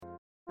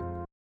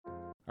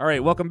All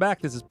right, welcome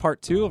back. This is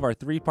part 2 of our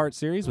 3-part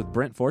series with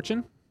Brent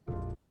Fortune.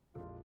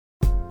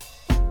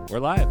 We're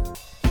live.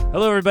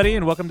 Hello, everybody,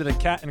 and welcome to the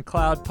Cat and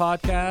Cloud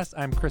podcast.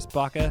 I'm Chris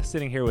Baca,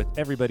 sitting here with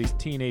everybody's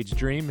teenage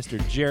dream,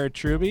 Mr. Jared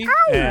Truby.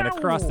 Ow! And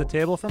across the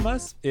table from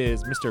us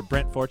is Mr.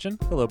 Brent Fortune.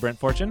 Hello, Brent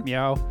Fortune.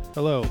 Meow.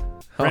 Hello.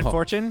 Brent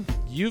Fortune,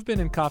 you've been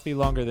in coffee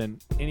longer than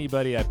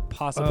anybody I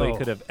possibly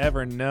could have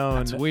ever known.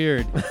 That's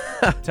weird.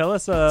 Tell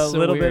us a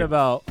little bit weird.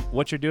 about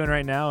what you're doing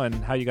right now and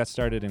how you got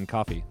started in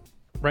coffee.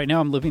 Right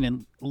now, I'm living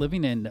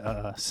in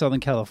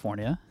Southern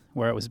California,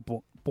 where I was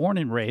born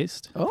and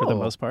raised for the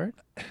most part.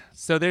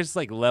 So there's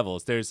like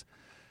levels. There's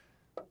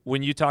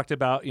when you talked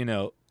about,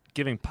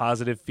 giving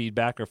positive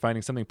feedback or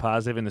finding something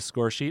positive in the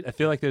score sheet, I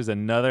feel like there's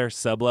another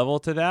sub-level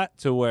to that,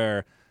 to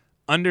where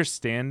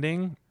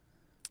understanding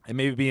and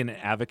maybe being an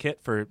advocate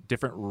for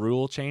different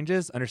rule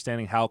changes,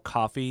 understanding how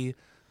coffee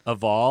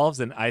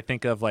evolves. And I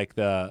think of like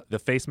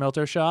the face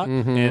melter shot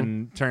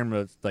in terms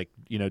of like,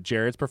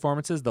 Jared's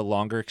performances, the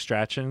longer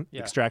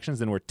extractions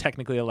than were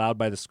technically allowed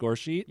by the score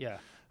sheet. Yeah.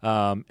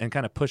 And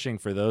kind of pushing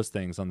for those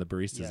things on the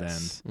barista's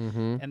end.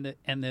 Mm-hmm.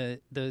 And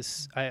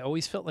I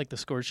always felt like the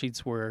score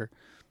sheets the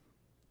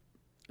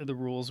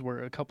rules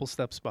were a couple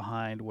steps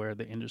behind where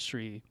the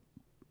industry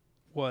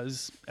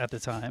was at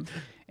the time,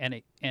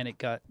 and it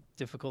got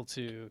difficult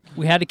to.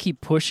 We had to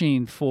keep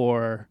pushing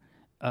for,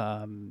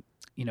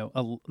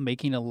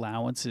 making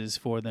allowances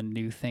for the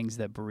new things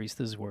that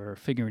baristas were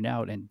figuring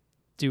out and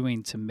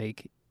doing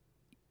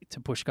to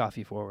push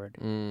coffee forward.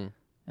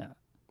 Yeah.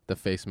 The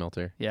face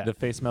melter. Yeah. The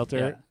face melter.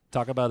 Yeah.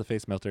 Talk about the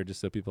face melter just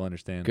so people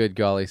understand. Good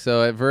golly.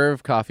 So at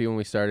Verve Coffee, when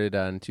we started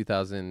in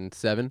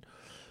 2007,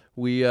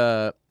 we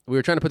were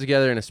trying to put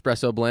together an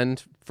espresso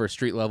blend for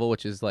street level,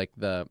 which is like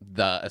the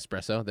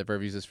espresso that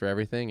Verve uses for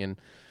everything. And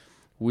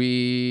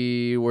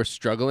we were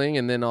struggling.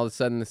 And then all of a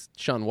sudden, this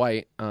Sean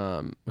White,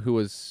 we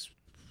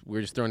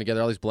were just throwing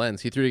together all these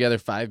blends. He threw together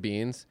 5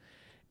 beans,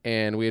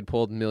 and we had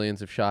pulled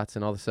millions of shots.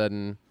 And all of a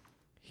sudden,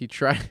 he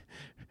tried.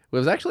 It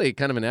was actually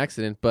kind of an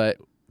accident, but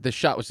the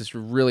shot was just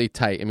really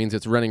tight. It means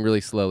it's running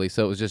really slowly,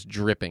 so it was just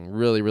dripping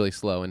really, really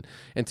slow. And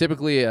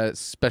typically a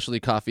specialty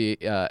coffee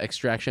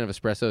extraction of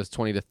espresso is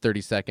 20 to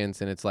 30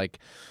 seconds, and it's like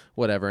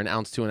whatever, an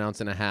ounce to an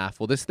ounce and a half.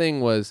 Well, this thing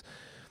was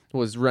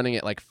running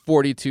at like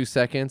 42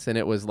 seconds, and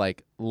it was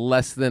like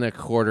less than a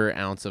quarter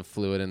ounce of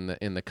fluid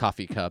in the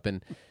coffee cup.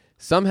 And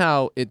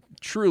somehow it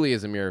truly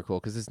is a miracle,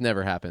 because this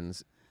never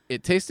happens.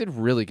 It tasted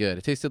really good.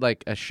 It tasted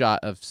like a shot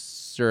of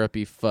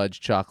syrupy fudge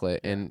chocolate,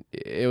 and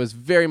it was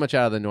very much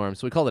out of the norm.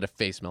 So we called it a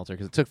face melter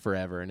because it took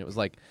forever, and it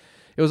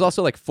was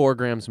also like 4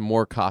 grams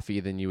more coffee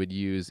than you would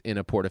use in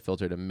a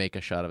portafilter to make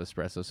a shot of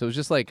espresso. So it was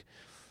just like,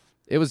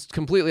 it was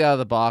completely out of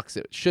the box.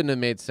 It shouldn't have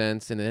made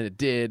sense, and then it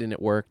did, and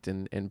it worked.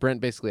 And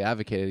Brent basically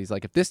advocated. He's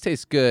like, if this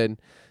tastes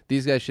good,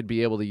 these guys should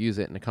be able to use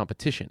it in a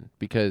competition,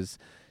 because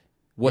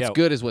what's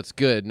good is what's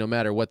good, no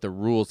matter what the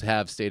rules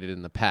have stated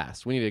in the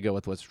past. We need to go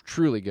with what's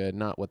truly good,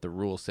 not what the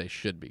rules say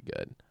should be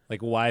good.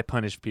 Like, why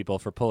punish people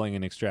for pulling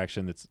an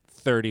extraction that's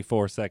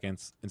 34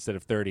 seconds instead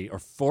of 30, or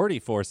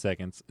 44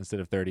 seconds instead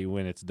of 30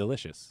 when it's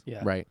delicious?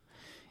 Yeah. Right.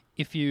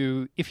 If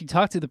you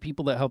talk to the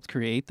people that helped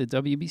create the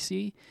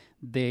WBC,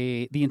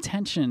 the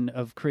intention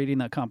of creating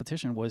that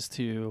competition was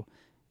to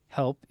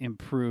help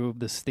improve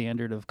the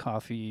standard of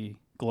coffee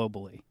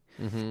globally.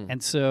 Mm-hmm.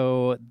 And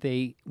so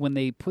when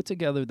they put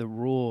together the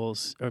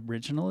rules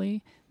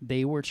originally,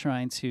 they were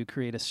trying to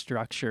create a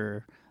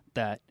structure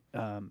that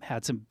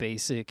had some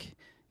basic,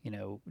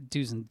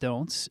 do's and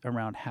don'ts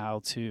around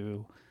how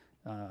to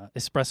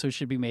espresso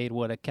should be made,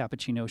 what a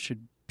cappuccino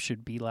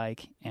should be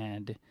like,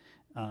 and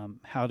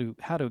how to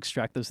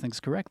extract those things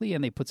correctly.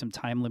 And they put some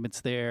time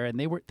limits there, and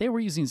they were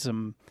using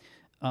some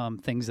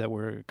things that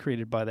were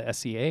created by the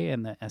SCA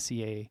and the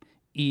SCA.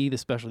 The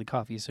Specialty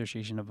Coffee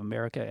Association of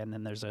America, and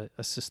then there's a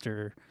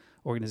sister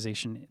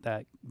organization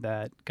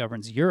that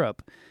governs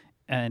Europe,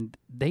 and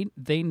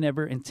they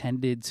never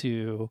intended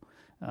to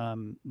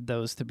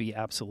those to be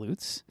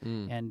absolutes,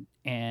 and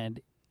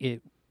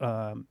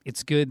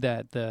it's good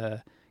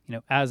that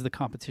as the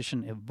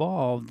competition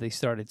evolved, they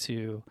started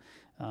to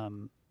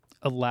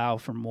allow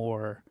for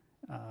more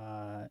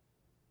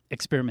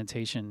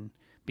experimentation,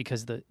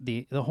 because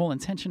the whole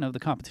intention of the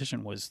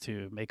competition was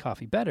to make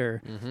coffee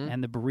better,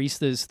 and the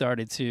baristas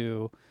started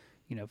to,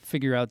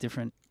 figure out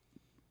different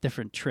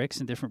tricks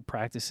and different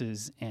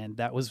practices, and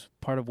that was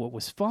part of what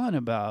was fun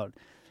about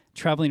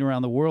traveling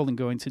around the world and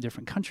going to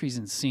different countries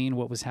and seeing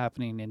what was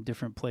happening in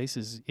different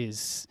places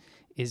is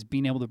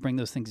being able to bring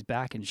those things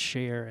back and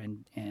share,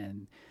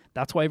 and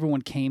that's why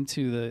everyone came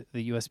to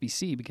the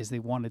USBC, because they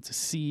wanted to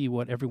see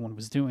what everyone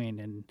was doing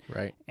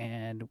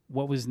and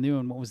what was new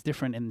and what was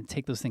different, and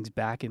take those things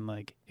back and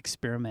like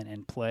experiment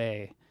and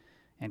play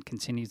and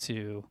continue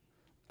to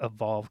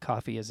evolve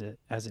coffee as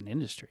an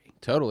industry.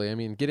 Totally. I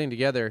mean, getting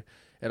together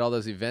at all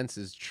those events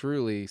is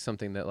truly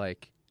something that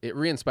like it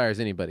re-inspires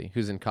anybody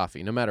who's in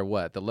coffee, no matter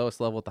what, the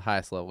lowest level at the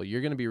highest level.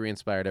 You're going to be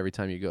re-inspired every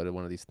time you go to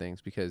one of these things,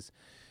 because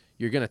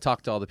you're going to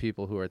talk to all the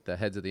people who are at the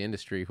heads of the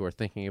industry who are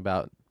thinking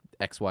about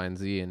X, Y, and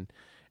Z,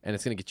 and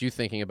it's going to get you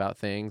thinking about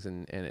things,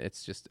 and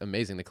it's just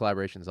amazing. The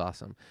collaboration is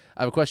awesome.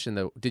 I have a question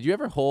though. Did you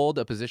ever hold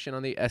a position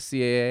on the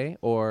SCAA,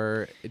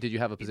 or did you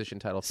have a position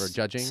title for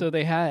judging? So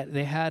they had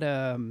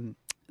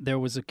there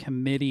was a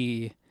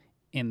committee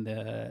in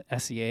the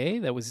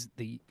SCAA that was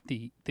the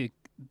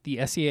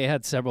SCAA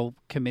had several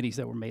committees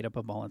that were made up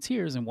of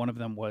volunteers, and one of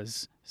them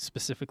was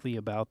specifically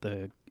about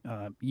the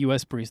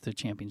U.S. Barista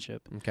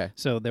Championship. Okay.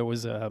 So there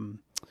was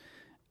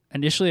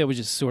initially I was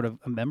just sort of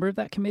a member of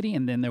that committee,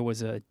 and then there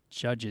was a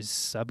judges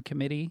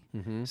subcommittee.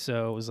 Mm-hmm.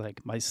 So it was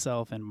like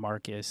myself and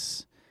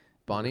Marcus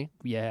Bonnie?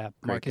 Yeah,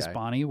 Great Marcus guy.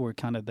 Bonnie were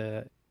kind of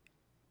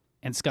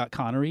and Scott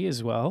Connery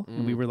as well.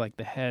 And we Mm. were like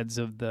the heads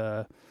of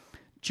the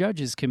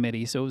judges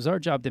committee. So it was our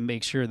job to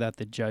make sure that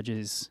the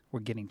judges were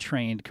getting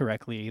trained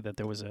correctly, that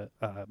there was a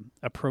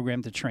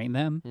program to train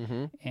them,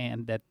 Mm-hmm.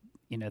 and that,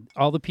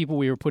 all the people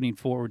we were putting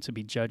forward to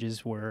be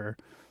judges were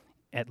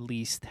at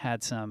least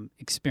had some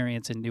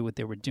experience and knew what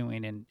they were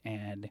doing.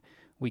 And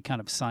we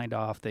kind of signed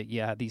off that,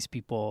 yeah, these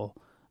people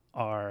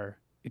are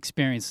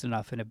experienced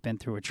enough and have been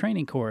through a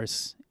training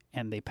course,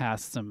 and they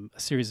passed a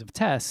series of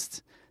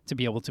tests to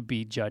be able to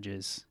be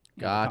judges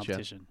in the Gotcha.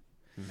 competition.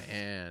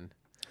 Man.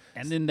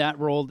 And then that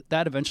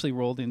eventually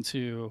rolled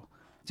into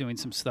doing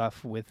some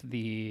stuff with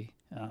the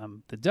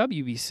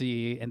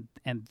WBC,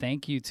 and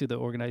thank you to the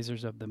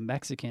organizers of the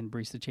Mexican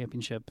Barista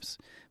Championships,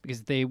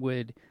 because they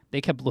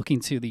kept looking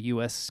to the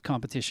U.S.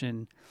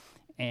 competition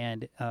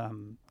and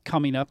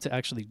coming up to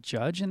actually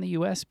judge in the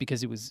U.S.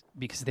 because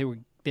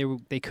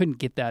they couldn't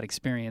get that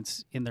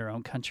experience in their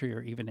own country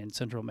or even in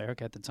Central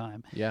America at the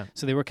time. Yeah.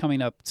 So they were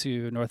coming up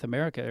to North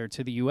America or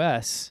to the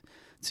U.S.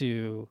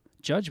 to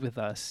judge with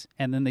us,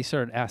 and then they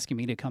started asking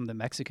me to come to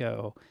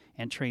Mexico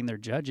and train their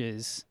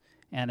judges.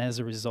 And as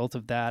a result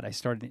of that, I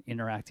started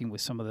interacting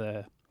with some of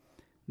the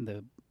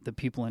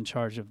people in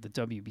charge of the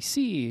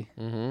WBC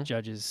Mm-hmm.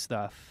 judges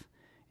stuff,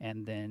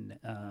 and then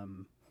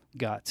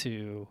got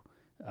to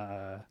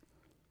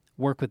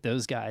work with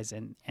those guys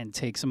and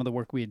take some of the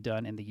work we had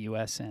done in the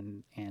U.S.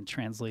 and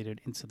translate it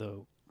into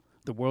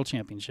the World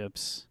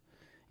Championships.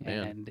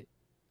 Man. And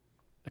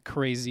a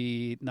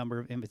crazy number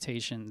of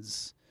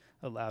invitations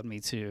allowed me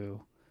to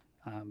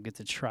get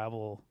to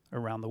travel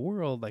around the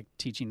world, like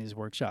teaching these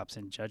workshops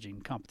and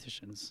judging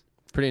competitions.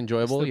 Pretty I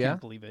enjoyable, still yeah?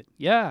 can't believe it.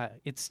 Yeah,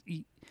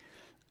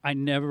 I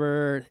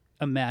never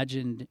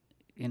imagined,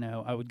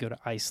 I would go to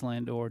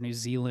Iceland or New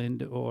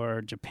Zealand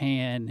or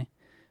Japan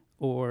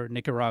or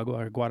Nicaragua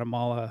or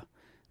Guatemala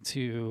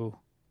to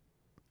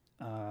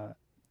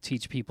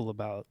teach people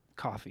about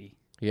coffee.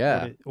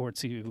 Yeah. Or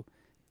to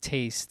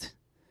taste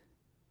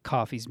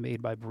coffees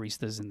made by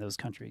baristas in those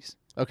countries.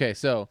 Okay,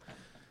 so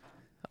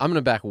I'm going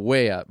to back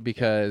way up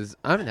because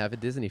I'm an avid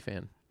Disney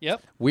fan.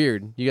 Yep.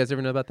 Weird. You guys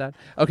ever know about that?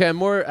 Okay, I'm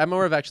more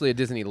of actually a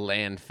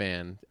Disneyland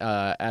fan.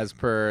 As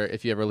per,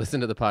 if you ever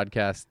listen to the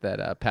podcast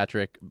that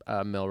Patrick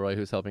Milroy,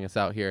 who's helping us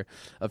out here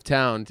of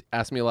town,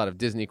 asked me a lot of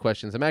Disney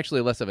questions. I'm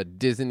actually less of a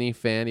Disney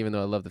fan, even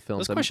though I love the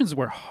films. Those questions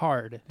were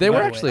hard. They by were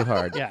the way. actually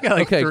hard. Yeah. Got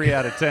like Okay. 3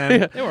 out of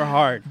 10. They were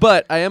hard.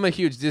 But I am a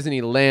huge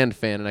Disneyland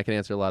fan, and I can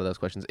answer a lot of those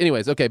questions.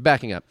 Anyways, okay,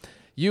 backing up.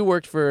 You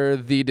worked for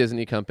the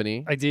Disney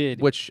company. I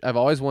did. Which I've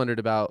always wondered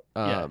about,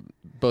 Yeah.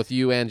 both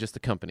you and just the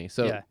company.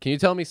 So Yeah. can you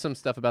tell me some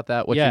stuff about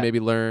that, what you Yeah.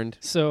 maybe learned?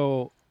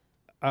 So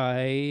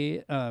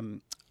I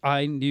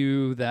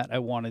knew that I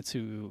wanted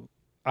to.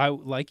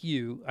 Like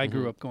you, I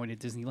grew up going to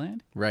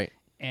Disneyland, Right,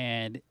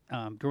 and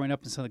growing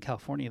up in Southern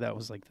California, that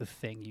was like the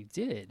thing you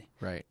did.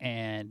 right.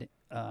 And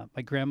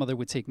my grandmother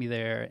would take me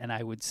there, and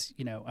I would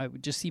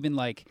just even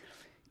like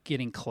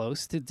getting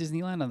close to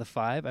Disneyland on the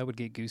 5, I would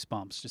get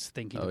goosebumps just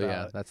thinking Oh, about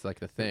yeah, that's like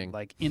the thing.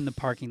 like in the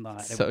parking lot.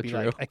 I So would be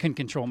true. like, I couldn't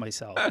control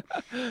myself.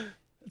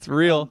 It's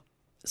real.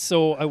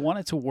 So I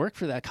wanted to work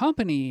for that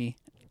company,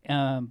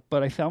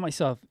 but I found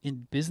myself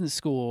in business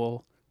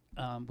school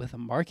with a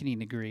marketing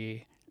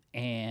degree,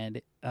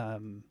 and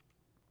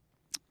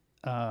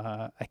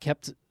I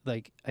kept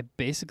I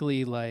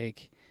basically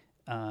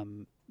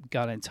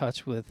got in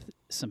touch with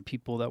some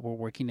people that were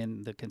working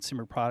in the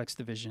consumer products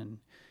division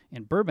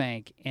in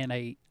Burbank, and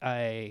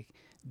I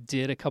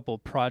did a couple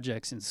of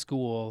projects in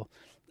school.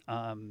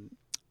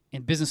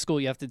 In business school,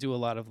 you have to do a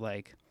lot of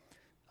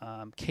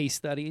case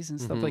studies and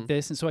stuff like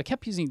this, and so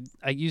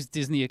I used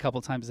Disney a couple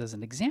times as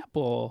an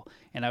example,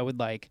 and I would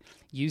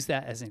use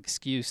that as an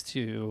excuse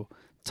to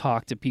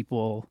talk to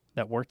people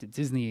that worked at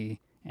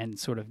Disney and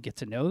sort of get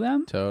to know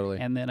them. Totally.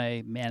 And then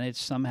I managed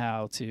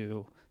somehow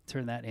to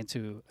turn that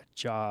into a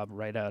job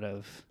right out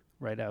of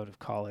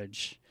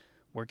college,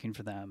 working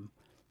for them.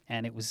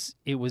 And it was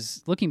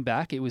looking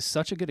back, it was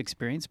such a good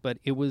experience, but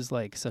it was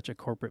like such a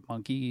corporate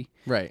monkey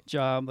Right.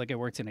 job. Like I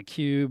worked in a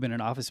cube in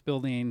an office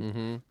building,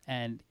 Mm-hmm.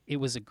 and it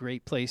was a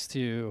great place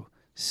to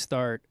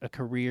start a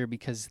career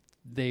because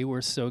they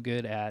were so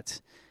good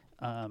at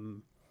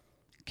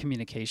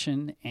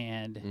communication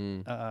and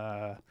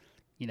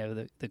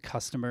the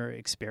customer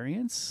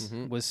experience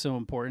was so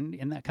important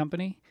in that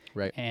company.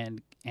 Right.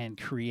 And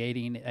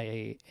creating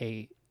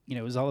it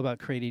was all about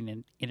creating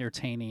an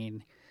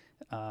entertaining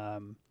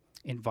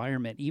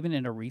environment, even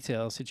in a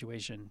retail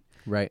situation.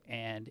 Right.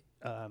 And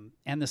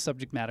the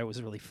subject matter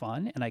was really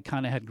fun. And I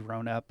kind of had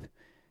grown up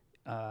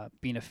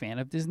being a fan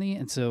of Disney,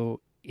 and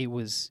so it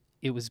was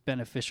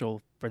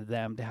beneficial for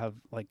them to have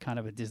like kind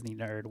of a Disney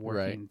nerd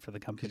working for the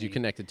company. Because you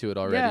connected to it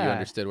already. You Yeah.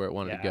 understood where it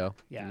wanted to go.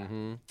 Yeah.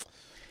 Mm-hmm.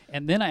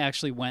 And then I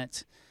actually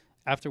went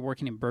after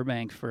working in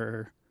Burbank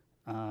for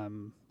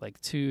like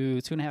two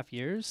and a half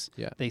years.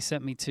 Yeah. They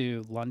sent me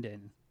to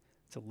London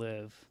to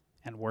live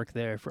and work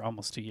there for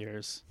almost 2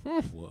 years.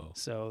 Whoa.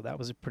 So that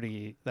was a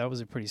pretty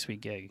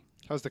sweet gig.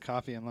 How's the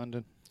coffee in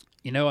London?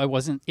 You know,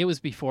 it was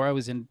before I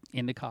was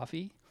into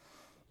coffee.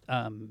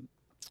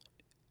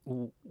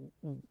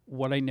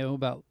 What I know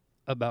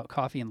about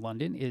coffee in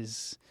London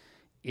is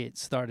it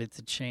started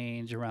to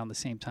change around the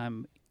same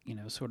time, you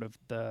know, sort of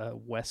the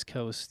West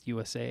Coast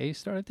USA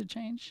started to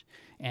change.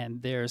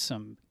 And there's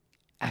some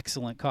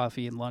excellent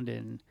coffee in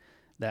London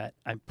that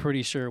I'm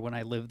pretty sure when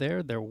I lived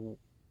there, there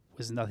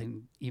was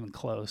nothing even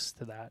close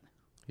to that.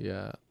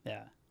 Yeah.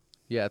 Yeah.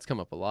 Yeah, it's come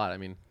up a lot. I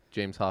mean,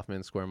 James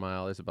Hoffman, Square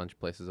Mile. There's a bunch of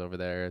places over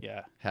there.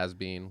 Yeah. Has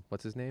been.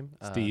 What's his name?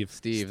 Steve.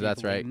 Steve.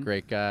 That's right. Layton.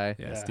 Great guy.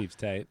 Yeah, Yeah. Steve's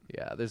tight.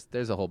 Yeah.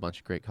 There's a whole bunch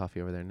of great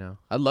coffee over there now.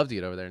 I'd love to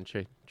get over there and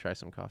try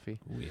some coffee.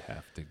 We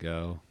have to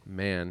go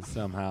Man,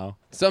 somehow.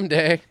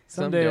 someday.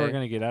 Someday we're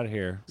gonna get out of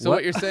here. So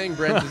what you're saying,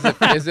 Brent,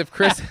 is if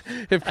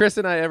Chris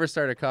and I ever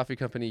start a coffee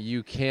company,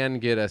 you can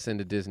get us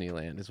into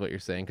Disneyland, is what you're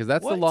saying? Because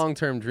that's the What?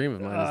 long-term dream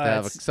of mine, is to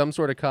have It's- some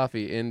sort of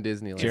coffee in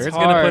Disneyland. Jared's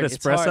hard. gonna put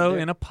It's hard, espresso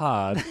dude. in a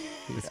pod.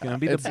 It's gonna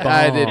be the It's,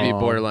 bomb. it'd be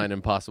borderline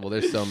impossible.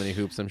 There's so many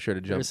hoops I'm sure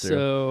to jump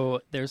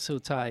They're so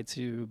tied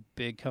to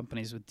big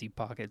companies with deep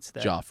pockets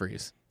that through.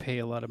 Joffrey's. pay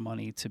a lot of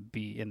money to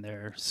be in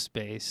their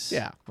space.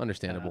 Yeah,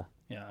 understandable.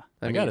 Yeah.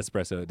 I got mean,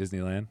 espresso at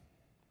Disneyland.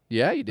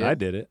 Yeah, you did. I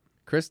did it.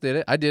 Chris did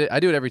it. I did it. I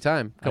do it every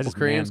time. I Couple just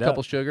creams, manned up.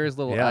 couple sugars,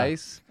 little Yeah.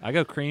 ice. I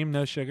go cream,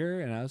 no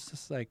sugar, and I was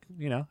just like,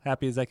 you know,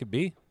 happy as I could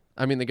be.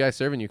 I mean, the guy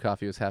serving you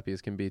coffee was happy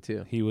as can be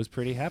too. He was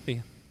pretty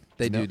happy.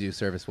 They No. do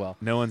service well.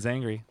 No one's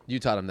angry. You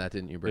taught him that,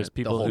 didn't you, Brent? There's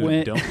people The who whole-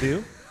 When- don't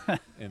do,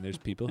 and there's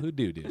people who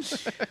do.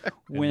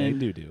 When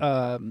they do.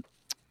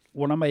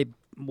 one of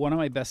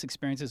my best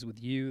experiences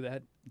with you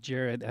that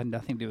Jared had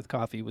nothing to do with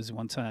coffee was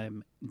one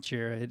time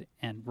Jared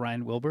and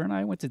Ryan Wilbur and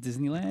I went to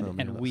Disneyland Oh, man,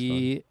 and that was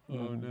we Oh,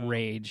 no.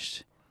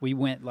 raged. We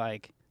went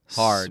like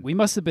Hard. We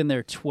must have been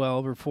there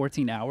 12 or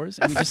 14 hours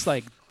and we just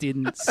like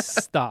didn't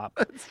stop.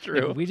 That's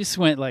true. Like, we just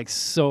went like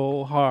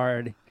so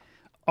hard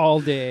all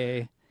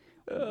day.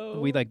 Oh.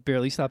 We like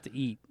barely stopped to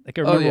eat. Like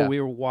I remember yeah. we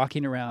were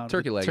walking around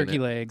Turkey with legging turkey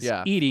it. legs,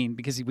 Yeah. eating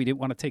because we didn't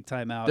want to take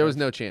time out. There was of-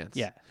 no chance.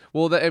 Yeah.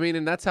 Well, I mean,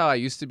 and that's how I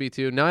used to be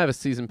too. Now I have a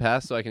season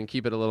pass, so I can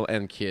keep it a little,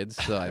 and kids,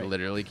 so I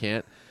literally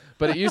can't.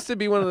 But it used to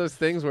be one of those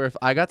things where if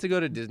I got to go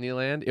to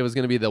Disneyland, it was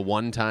going to be the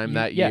one time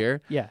that Yeah,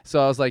 year. Yeah. So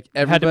I was like,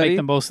 Had to everybody, make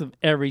the most of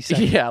every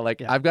second. yeah,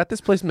 like Yeah. I've got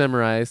this place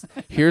memorized.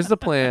 Here's the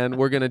plan.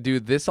 We're gonna do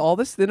all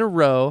this in a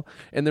row,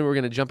 and then we're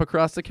gonna jump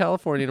across to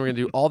California, and we're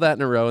gonna do all that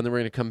in a row, and then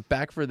we're gonna come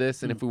back for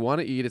this. And if we want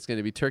to eat, it's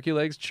gonna be turkey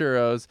legs,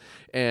 churros,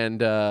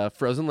 and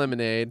frozen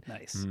lemonade.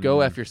 Nice.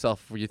 Go F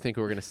yourself if you think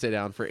we're gonna sit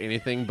down for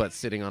anything but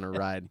sitting on a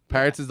ride.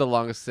 Pirates is the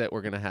longest sit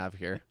we're gonna have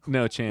here.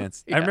 No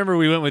chance. Yeah. I remember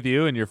we went with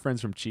you and your friends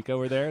from Chico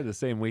were there the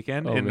same weekend,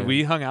 Oh, and man.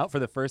 we hung out for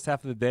the first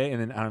half of the day, and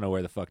then I don't know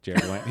where the fuck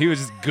Jared went. He was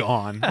just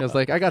gone. I was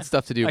like, I got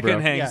stuff to do, I bro.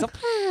 couldn't hang. Yeah. He's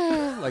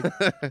like,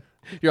 Like,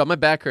 you're on my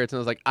back hurts, and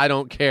I was like, I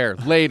don't care.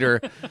 Later,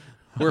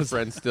 we're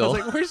friends I still.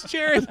 was like, where's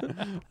Jared?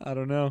 I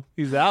don't know.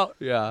 He's out.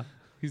 yeah.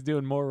 He's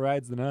doing more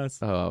rides than us.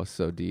 Oh,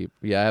 so deep.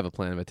 Yeah, I have a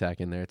plan of attack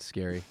in there. It's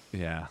scary.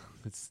 Yeah.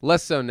 It's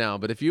Less so now,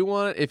 but if you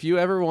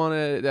ever want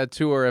a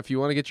tour, if you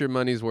want to get your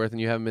money's worth and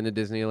you haven't been to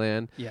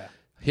Disneyland, Yeah.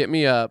 hit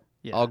me up.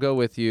 Yeah. I'll go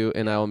with you,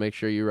 and I will make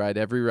sure you ride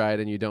every ride,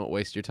 and you don't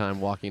waste your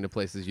time walking to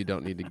places you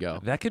don't need to go.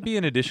 that could be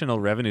an additional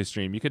revenue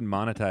stream. You could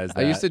monetize that.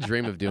 I used to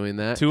dream of doing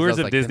that. 'cause I Tours was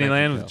of like, then I could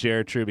Disneyland go. with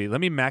Jared Truby. Let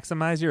me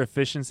maximize your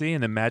efficiency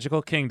in the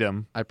Magical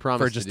Kingdom I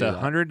promise for just to do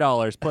that.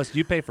 $100 plus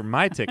you pay for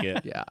my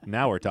ticket. Yeah.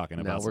 Now we're talking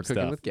Now about we're some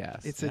cooking stuff. with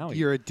gas. It's Now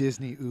you're a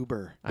Disney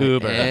Uber. I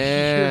Uber. You're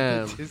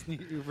am. a Disney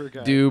Uber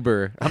guy.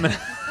 Duber.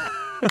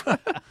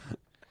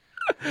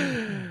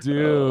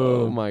 Dude.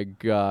 Oh my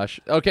gosh.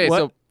 Okay, What?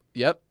 so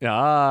yep,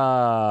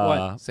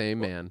 Ah. same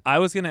man. I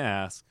was going to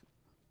ask,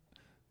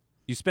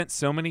 you spent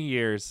so many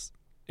years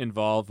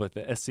involved with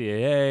the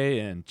SCAA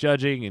and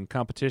judging and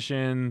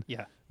competition.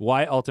 Yeah.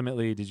 Why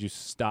ultimately did you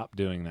stop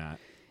doing that?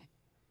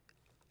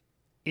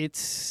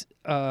 It's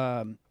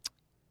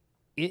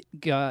it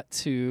got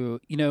to,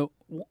 you know,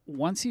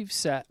 once you've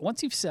sat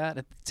at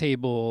the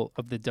table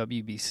of the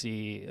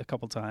WBC a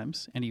couple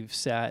times and you've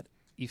sat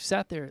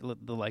there at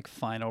the like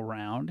final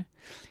round,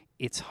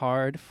 it's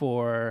hard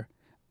for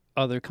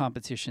other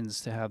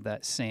competitions to have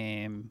that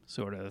same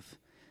sort of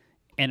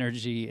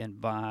energy and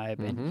vibe.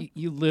 Mhm. And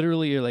you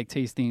literally are like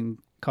tasting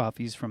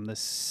coffees from the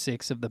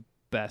 6 of the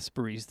best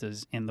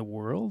baristas in the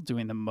world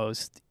doing the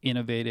most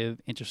innovative,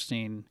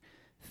 interesting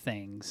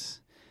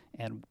things.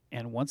 And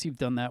once you've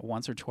done that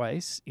once or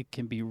twice, it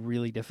can be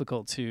really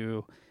difficult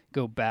to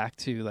go back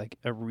to like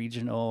a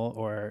regional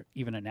or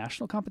even a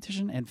national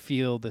competition and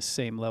feel the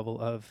same level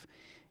of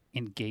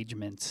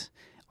engagement.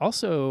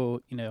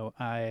 also,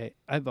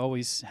 I've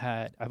always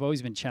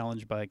been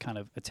challenged by kind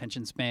of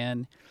attention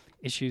span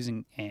issues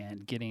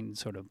and getting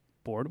sort of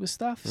bored with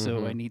stuff.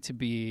 So I need to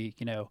be,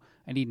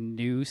 I need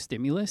new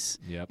stimulus.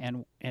 Yep.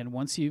 And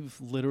once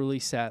you've literally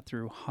sat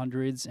through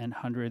hundreds and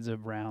hundreds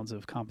of rounds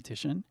of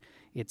competition,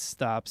 it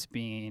stops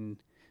being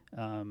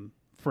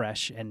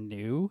fresh and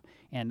new.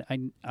 And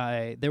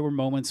I there were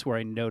moments where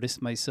I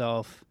noticed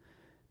myself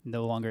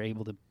no longer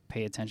able to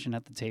pay attention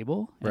at the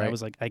table, and I Right.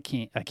 was like, I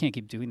can't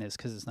keep doing this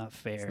because it's not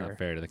fair. It's not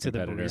fair to the to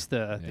the competitor.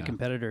 barista, the Yeah.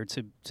 competitor,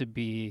 to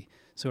be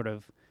sort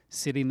of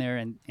sitting there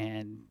and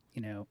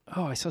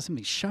oh, I saw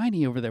something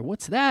shiny over there.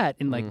 What's that?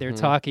 And like they're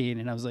talking,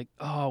 and I was like,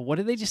 oh, what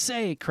did they just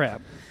say?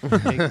 Crap.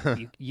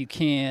 Like, you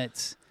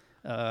can't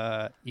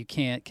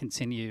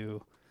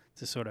continue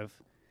to sort of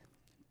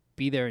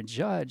be there and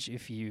judge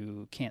if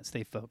you can't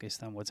stay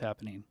focused on what's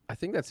happening. I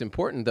think that's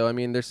important, though. I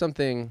mean, there's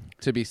something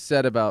to be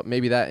said about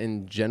maybe that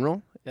in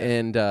general. Yeah.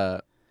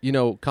 And,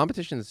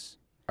 competitions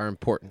are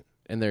important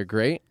and they're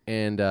great.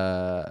 And,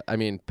 I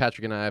mean,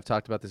 Patrick and I have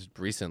talked about this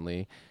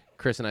recently.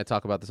 Chris and I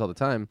talk about this all the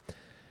time.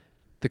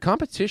 The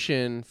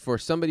competition for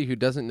somebody who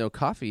doesn't know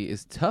coffee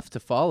is tough to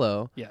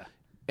follow. Yeah.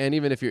 And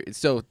even if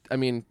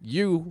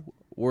you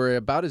were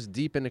about as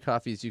deep into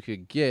coffee as you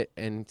could get,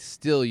 and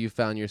still you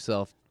found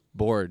yourself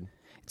bored.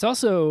 It's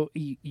also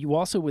you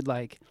also would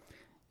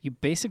you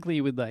basically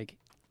would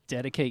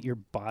dedicate your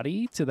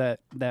body to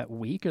that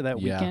week or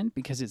that Yeah. weekend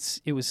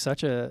because it was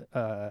such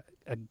a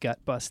gut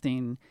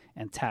busting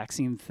and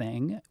taxing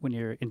thing when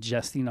you're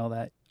ingesting all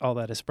that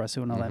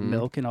espresso and all that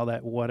milk and all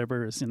that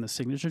whatever is in the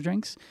signature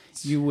drinks.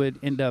 You would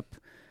end up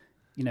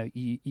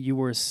you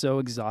were so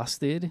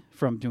exhausted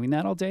from doing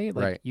that all day,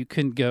 like Right. you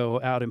couldn't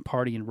go out and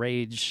party and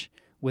rage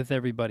with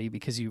everybody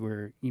because you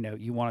were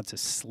you wanted to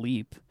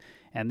sleep.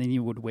 And then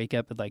you would wake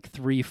up at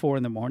 3, 4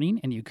 in the morning,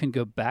 and you couldn't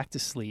go back to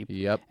sleep.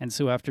 Yep. And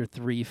so after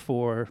 3,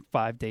 4,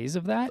 5 days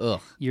of that, Ugh.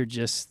 you're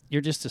just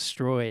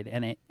destroyed.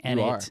 And then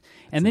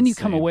you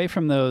come insane. away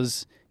from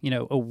those,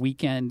 a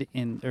weekend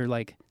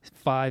or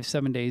 5,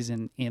 7 days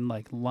in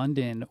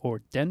London or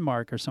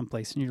Denmark or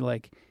someplace, and you're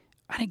like,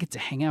 I didn't get to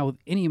hang out with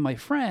any of my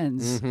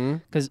friends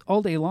because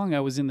all day long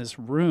I was in this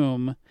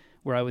room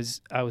where I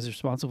was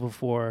responsible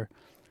for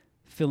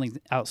filling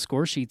out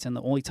score sheets, and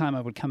the only time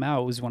I would come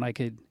out was when I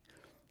could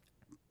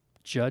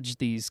judge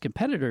these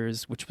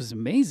competitors, which was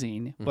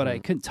amazing, but I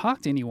couldn't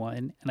talk to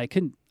anyone,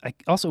 and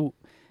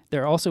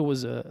there also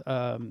was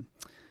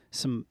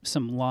some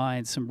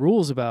lines, some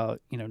rules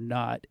about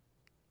not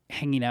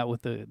hanging out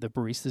with the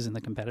baristas and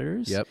the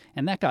competitors. Yep.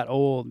 And that got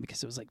old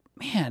because it was like,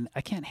 man,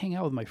 I can't hang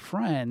out with my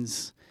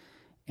friends,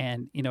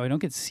 and I don't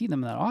get to see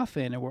them that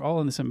often, and we're all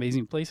in this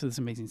amazing place, this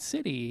amazing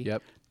city.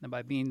 Yep. And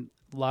by being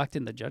locked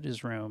in the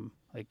judges' room,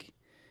 I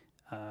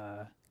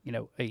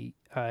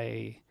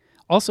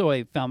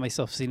found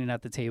myself sitting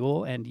at the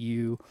table, and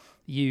you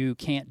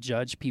can't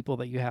judge people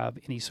that you have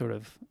any sort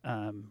of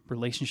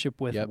relationship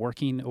with, Yep.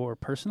 working or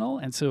personal.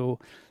 And so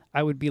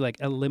I would be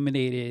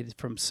eliminated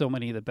from so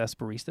many of the best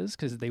baristas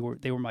because they were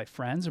my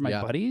friends or my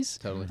Yeah, buddies.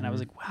 totally. And I was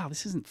like, wow,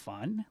 this isn't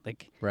fun.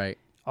 Right.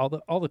 All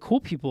the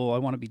cool people I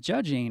want to be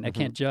judging, I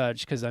can't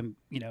judge because I'm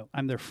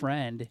their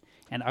friend,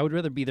 and I would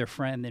rather be their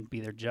friend than be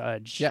their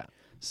judge. Yeah.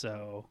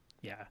 So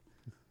yeah.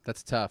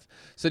 That's tough.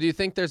 So do you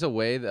think there's a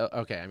way that,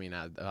 okay, I mean,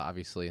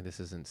 obviously this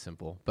isn't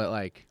simple,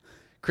 but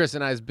Chris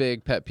and I's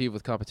big pet peeve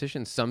with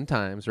competition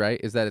sometimes, right,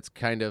 is that it's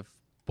kind of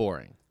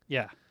boring.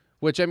 Yeah.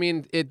 Which, I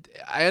mean,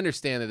 I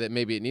understand that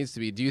maybe it needs to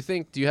be. Do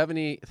you have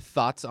any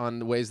thoughts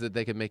on ways that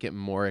they could make it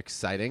more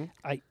exciting?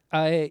 I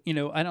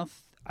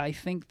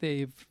think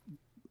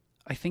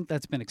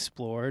that's been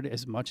explored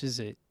as much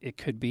as it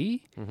could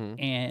be.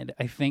 And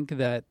I think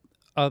that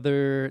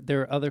there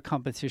are other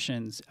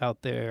competitions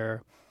out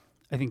there.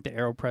 I think the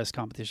AeroPress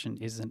competition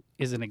is an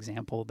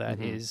example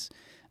that is.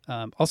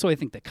 Also, I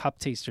think the Cup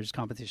Tasters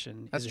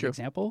competition That's is true. an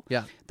example.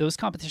 Yeah. Those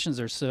competitions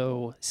are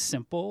so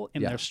simple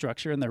in Yeah. their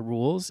structure and their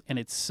rules, and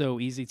it's so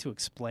easy to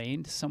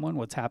explain to someone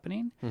what's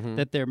happening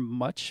that they're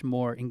much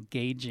more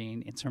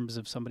engaging in terms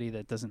of somebody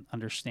that doesn't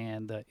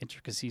understand the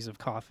intricacies of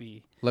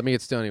coffee. Let me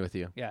get stony with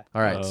you. Yeah.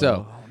 All right.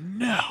 So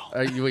no.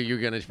 you're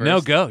going to first? No,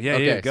 go. Yeah,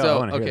 okay, yeah, go. I So,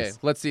 wanna hear okay, this.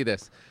 let's see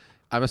this.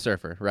 I'm a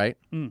surfer, right?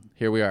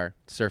 Here we are,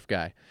 surf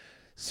guy.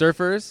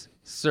 Surfers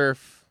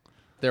surf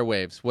their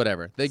waves,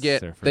 whatever. They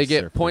get Surfers they get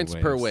surf their points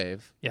per waves.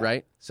 wave, Yeah.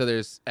 right? So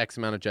there's X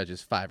amount of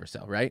judges, 5 or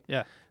so, right?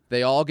 Yeah.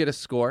 They all get a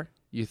score.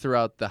 You throw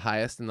out the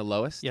highest and the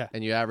lowest, Yeah.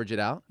 and you average it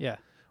out. Yeah.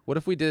 What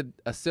if we did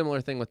a similar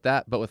thing with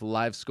that, but with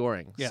live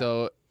scoring? Yeah.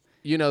 So,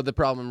 the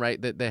problem,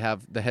 right, that they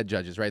have the head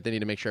judges, right? They need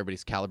to make sure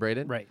everybody's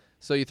calibrated. Right.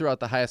 So you throw out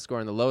the highest score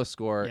and the lowest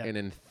score, Yeah. and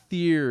in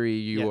theory,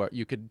 Yeah.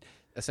 you could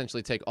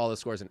essentially take all the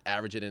scores and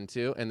average it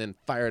into, and then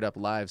fire it up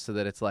live so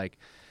that it's like,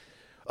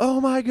 oh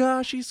my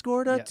gosh, he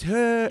scored a Yeah.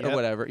 10 or Yep.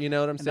 whatever. You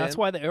know what I'm And saying? that's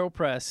why the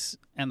AeroPress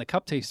and the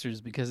Cup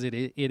Tasters, because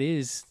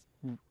it's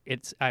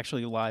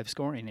actually live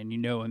scoring, and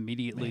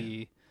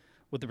immediately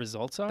what the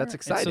results are. That's And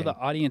exciting. so the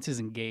audience is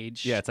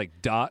engaged. Yeah, it's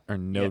like dot or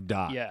no Yeah,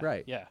 dot. Yeah.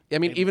 Right. Yeah. I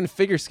mean, They- even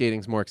figure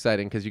skating's more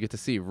exciting because you get to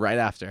see right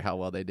after how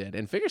well they did.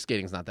 And figure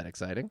skating's not that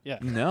exciting. Yeah.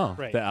 No,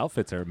 Right. the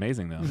outfits are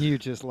amazing though. You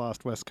just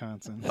lost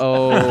Wisconsin.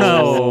 Oh,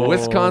 Oh.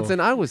 Wisconsin!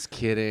 I was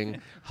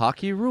kidding.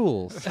 Hockey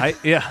rules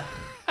Yeah,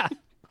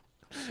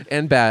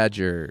 and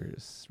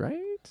Badgers,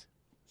 right?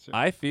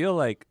 I feel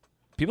like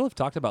people have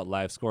talked about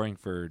live scoring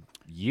for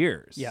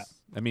years. Yeah.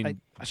 I mean,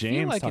 I James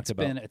feel like talked it's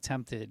about been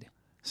attempted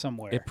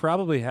somewhere. it.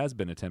 Probably has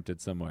been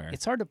attempted somewhere.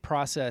 It's hard to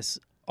process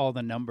all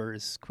the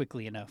numbers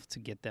quickly enough to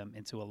get them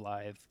into a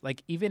live.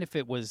 Like even if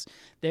it was,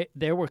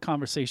 there were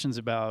conversations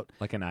about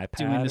like an iPad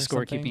doing the or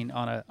something? scorekeeping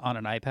on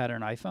an iPad or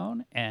an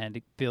iPhone, and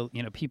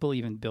people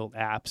even built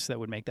apps that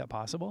would make that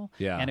possible.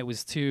 Yeah. And it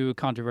was too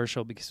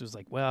controversial because it was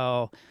like,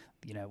 well,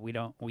 we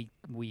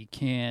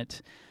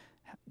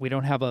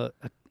don't have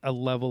a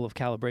level of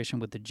calibration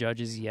with the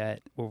judges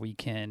yet where we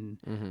can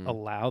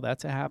allow that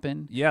to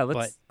happen. Yeah,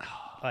 let's.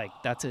 Like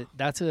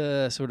that's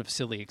a sort of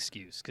silly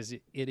excuse because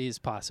it is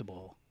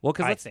possible. Well,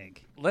 because I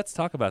think. let's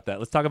talk about that.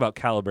 Let's talk about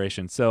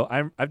calibration. So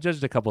I've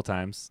judged a couple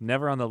times,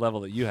 never on the level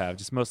that you have,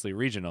 just mostly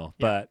regional.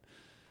 Yeah.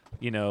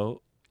 But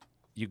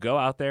you go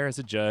out there as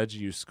a judge,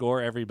 you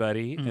score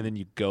everybody, and then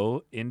you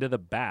go into the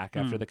back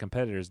after the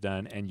competitor's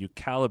done, and you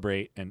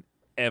calibrate, and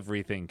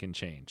everything can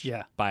change.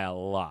 Yeah. By a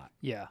lot.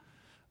 Yeah.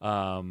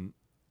 And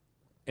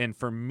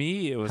for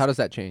me, it was How does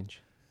that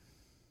change?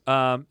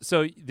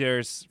 so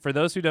there's, for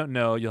those who don't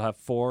know, you'll have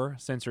 4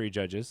 sensory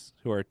judges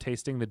who are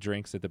tasting the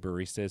drinks that the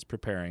barista is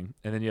preparing.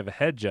 And then you have a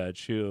head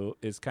judge who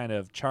is kind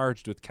of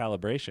charged with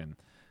calibration.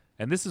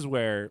 And this is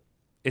where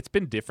it's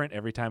been different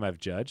every time I've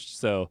judged.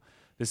 So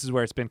this is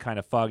where it's been kind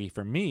of foggy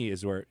for me,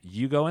 is where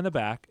you go in the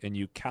back and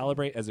you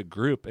calibrate as a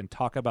group and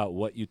talk about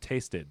what you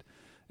tasted.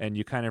 And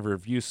you kind of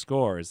review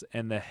scores.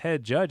 And the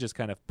head judge is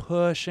kind of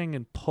pushing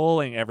and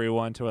pulling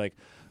everyone to like,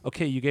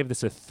 okay, you gave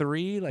this a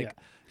 3. Like, Yeah.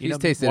 He's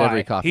tasted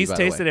every coffee. He's by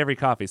the way. tasted every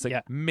coffee. It's like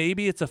Yeah.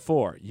 maybe it's a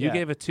 4. You Yeah.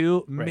 gave a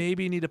 2. Right.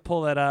 Maybe you need to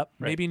pull that up.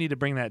 Right. Maybe you need to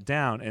bring that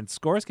down. And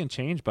scores can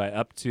change by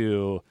up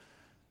to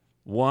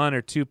 1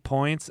 or 2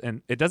 points.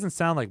 And it doesn't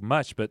sound like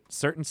much, but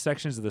certain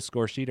sections of the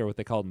score sheet are what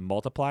they call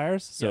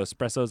multipliers. So Yeah.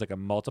 espresso is like a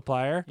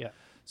multiplier. Yeah.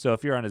 So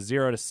if you're on a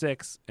 0 to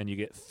 6 and you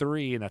get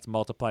 3 and that's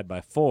multiplied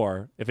by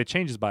 4, if it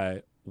changes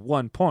by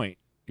 1 point,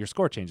 your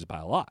score changes by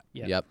a lot.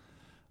 Yeah. Yep.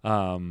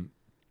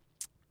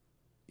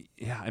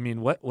 Yeah, I mean,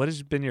 what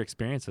has been your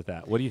experience with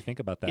that? What do you think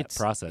about that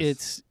process?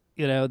 It's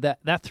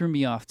that threw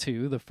me off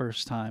too the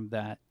first time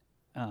that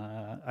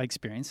I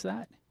experienced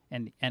that,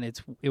 and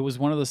it was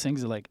one of those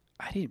things that like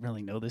I didn't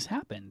really know this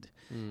happened,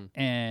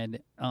 and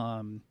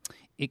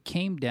it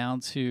came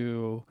down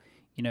to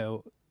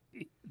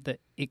the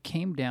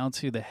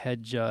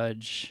head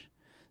judge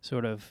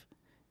sort of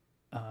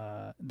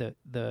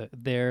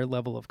their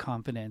level of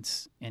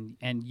confidence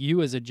and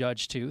you as a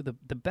judge too.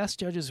 The best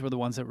judges were the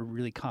ones that were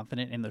really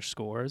confident in their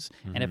scores.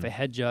 And if a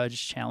head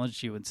judge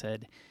challenged you and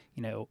said,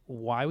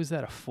 why was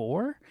that a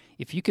 4?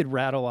 If you could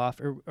rattle off,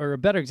 or a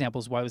better example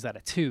is why was that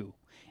a 2?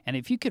 And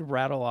if you could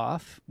rattle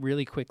off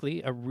really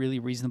quickly a really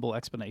reasonable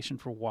explanation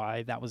for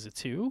why that was a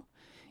 2,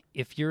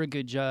 if you're a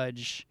good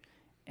judge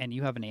and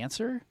you have an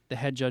answer, the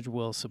head judge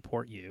will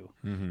support you.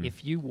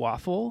 If you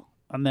waffle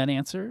on that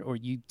answer or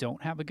you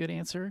don't have a good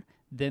answer,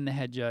 then the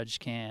head judge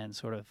can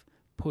sort of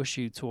push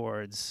you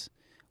towards,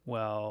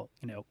 well,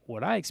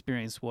 what I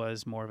experienced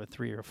was more of a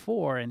 3 or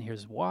 4, and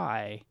here's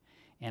why.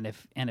 And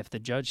if the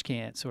judge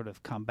can't sort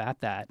of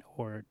combat that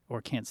or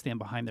can't stand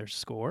behind their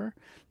score,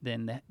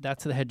 then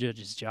that's the head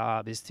judge's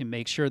job, is to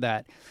make sure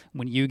that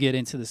when you get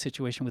into the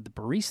situation with the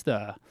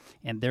barista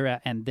and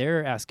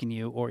they're asking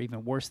you, or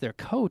even worse, their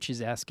coach is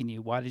asking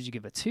you, why did you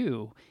give a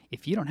 2?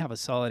 If you don't have a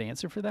solid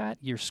answer for that,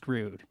 you're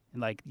screwed.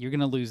 And like you're going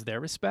to lose their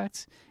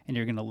respect, and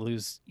you're going to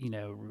lose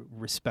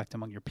respect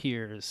among your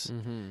peers.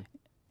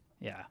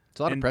 Yeah, It's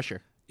a lot of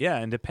pressure. Yeah,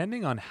 and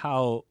depending on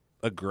how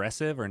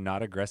aggressive or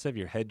not aggressive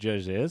your head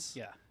judge is,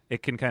 yeah,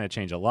 it can kind of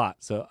change a lot.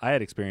 So I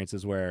had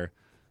experiences where,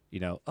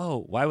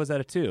 oh, why was that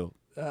a 2?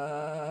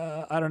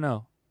 I don't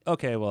know.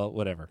 Okay, well,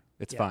 whatever.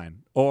 It's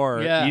fine.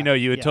 Or, Yeah,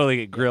 you would yeah, totally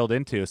get grilled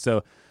into.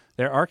 So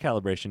there are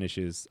calibration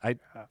issues.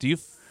 Do you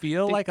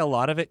feel like a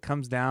lot of it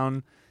comes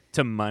down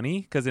to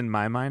money? Because in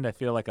my mind, I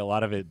feel like a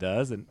lot of it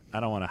does, and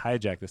I don't want to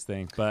hijack this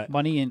thing, but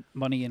money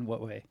in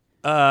what way?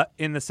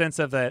 in the sense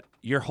of that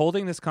you're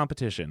holding this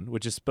competition,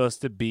 which is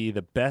supposed to be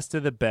the best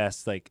of the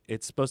best. Like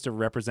it's supposed to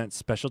represent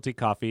specialty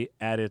coffee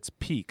at its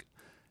peak.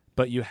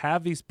 But you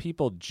have these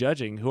people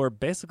judging who are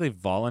basically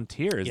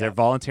volunteers. Yeah. They're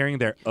volunteering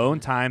their own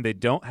time. They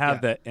don't have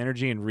Yeah. the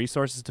energy and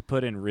resources to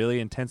put in really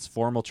intense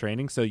formal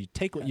training. So you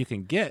take what you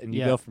can get and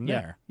you go from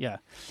there. Yeah,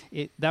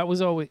 that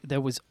was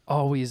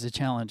always a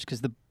challenge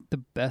because the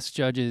best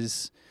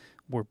judges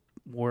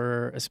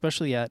were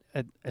especially at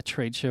a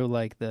trade show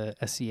like the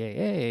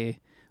SCAA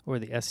or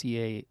the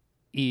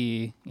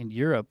SCAE in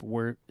Europe,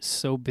 were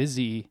so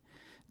busy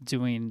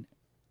doing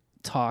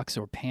talks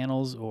or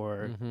panels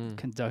or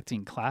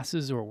conducting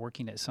classes or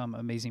working at some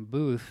amazing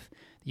booth,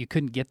 you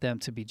couldn't get them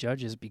to be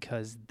judges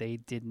because they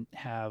didn't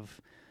have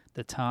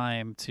the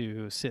time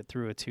to sit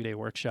through a 2-day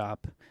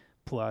workshop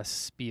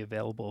plus be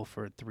available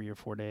for 3 or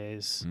 4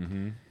 days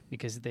Mm-hmm.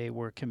 because they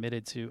were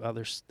committed to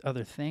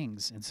other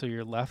things. And so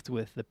you're left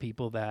with the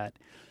people that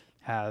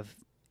have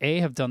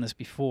done this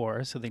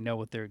before, so they know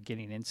what they're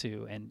getting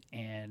into,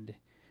 and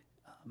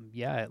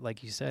yeah,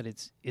 like you said,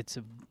 it's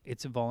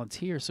a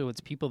volunteer, so it's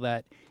people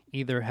that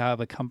either have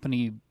a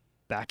company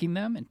backing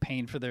them and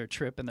paying for their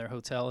trip and their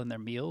hotel and their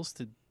meals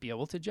to be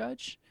able to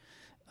judge,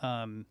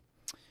 and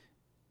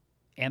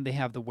they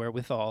have the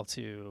wherewithal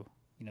to,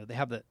 they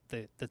have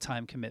the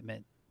time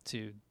commitment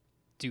to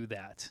do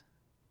that.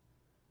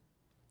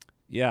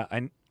 Yeah,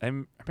 I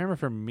remember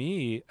for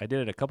me, I did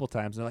it a couple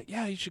times. They're like,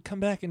 "Yeah, you should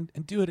come back and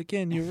do it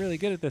again. You're really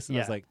good at this." And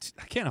I was Yeah. like,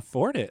 "I can't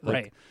afford it." Like,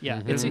 Right?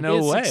 Yeah, There's no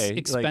it's way. Like,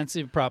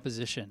 expensive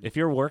proposition. if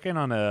you're working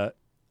on a,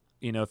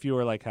 if you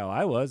were like how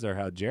I was or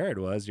how Jared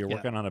was, you're Yeah.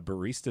 working on a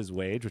barista's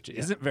wage, which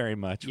isn't very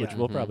much, which Yeah.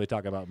 we'll Mhm. probably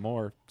talk about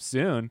more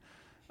soon.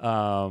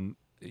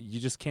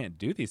 You just can't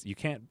do these. You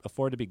can't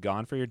afford to be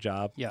gone for your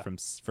job Yeah.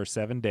 for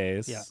 7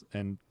 days Yeah.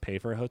 and pay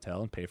for a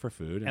hotel and pay for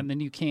food. And then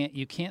you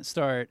can't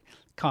start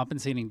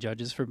compensating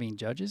judges for being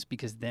judges,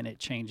 because then it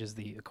changes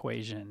the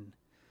equation,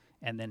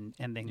 and then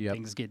Yep.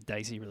 things get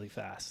dicey really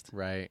fast.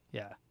 Right.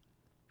 Yeah,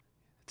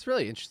 It's a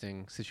really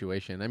interesting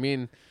situation. I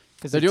mean,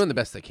 because they're doing the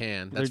best they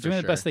can. they're That's for doing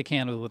the sure. best they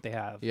can with what they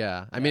have.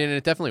 Yeah. I mean, and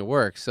it definitely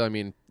works. So, I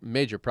mean,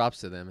 major props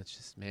to them. It's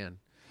just, man.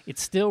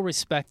 It's still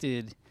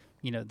respected.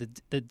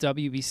 The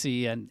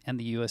WBC and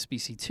the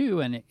USBC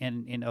too, and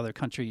in other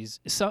countries.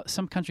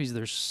 Some countries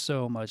there's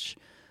so much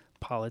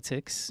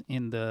politics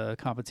in the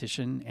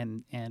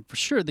competition, and for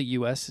sure the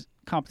U.S.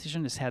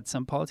 competition has had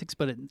some politics,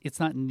 but it's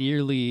not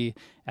nearly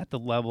at the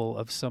level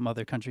of some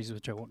other countries,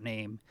 which I won't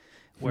name,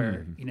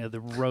 where the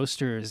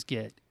roasters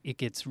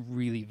gets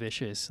really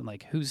vicious, and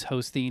like who's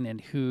hosting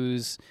and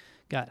who's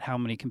got how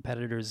many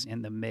competitors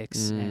in the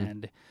mix,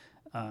 and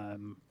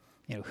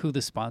who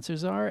the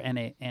sponsors are, and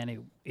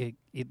it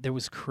there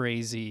was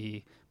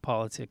crazy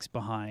politics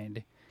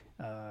behind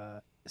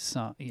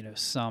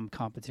some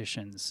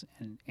competitions,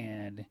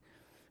 and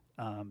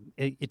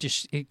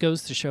it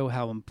goes to show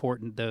how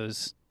important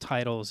those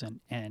titles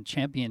and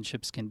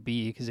championships can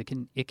be, because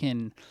it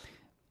can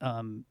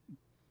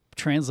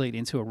translate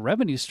into a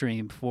revenue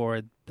stream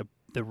for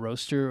the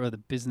roaster or the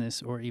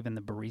business or even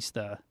the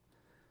barista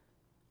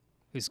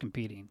who's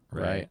competing.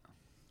 right.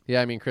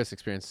 Yeah, I mean, Chris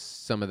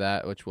experienced some of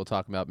that, which we'll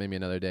talk about maybe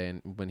another day.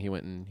 And when he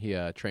went and he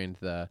trained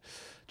the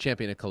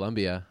champion of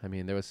Colombia, I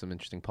mean, there was some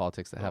interesting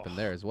politics that happened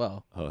there as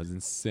well. Oh, it was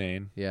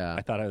insane. Yeah.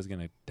 I thought I was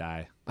gonna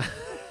die.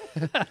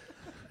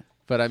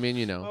 But I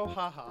mean, Oh,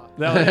 haha.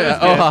 That was,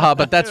 oh, haha,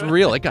 but that's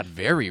real. It got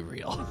very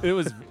real. it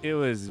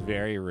was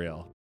very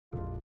real.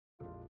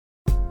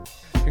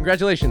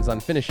 Congratulations on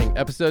finishing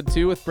episode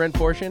 2 with Brent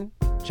Portion.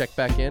 Check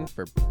back in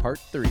for part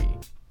 3.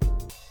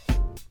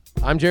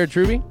 I'm Jared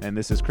Truby. And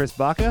this is Chris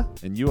Baca,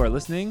 and you are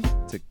listening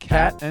to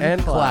Cat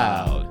and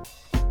Cloud.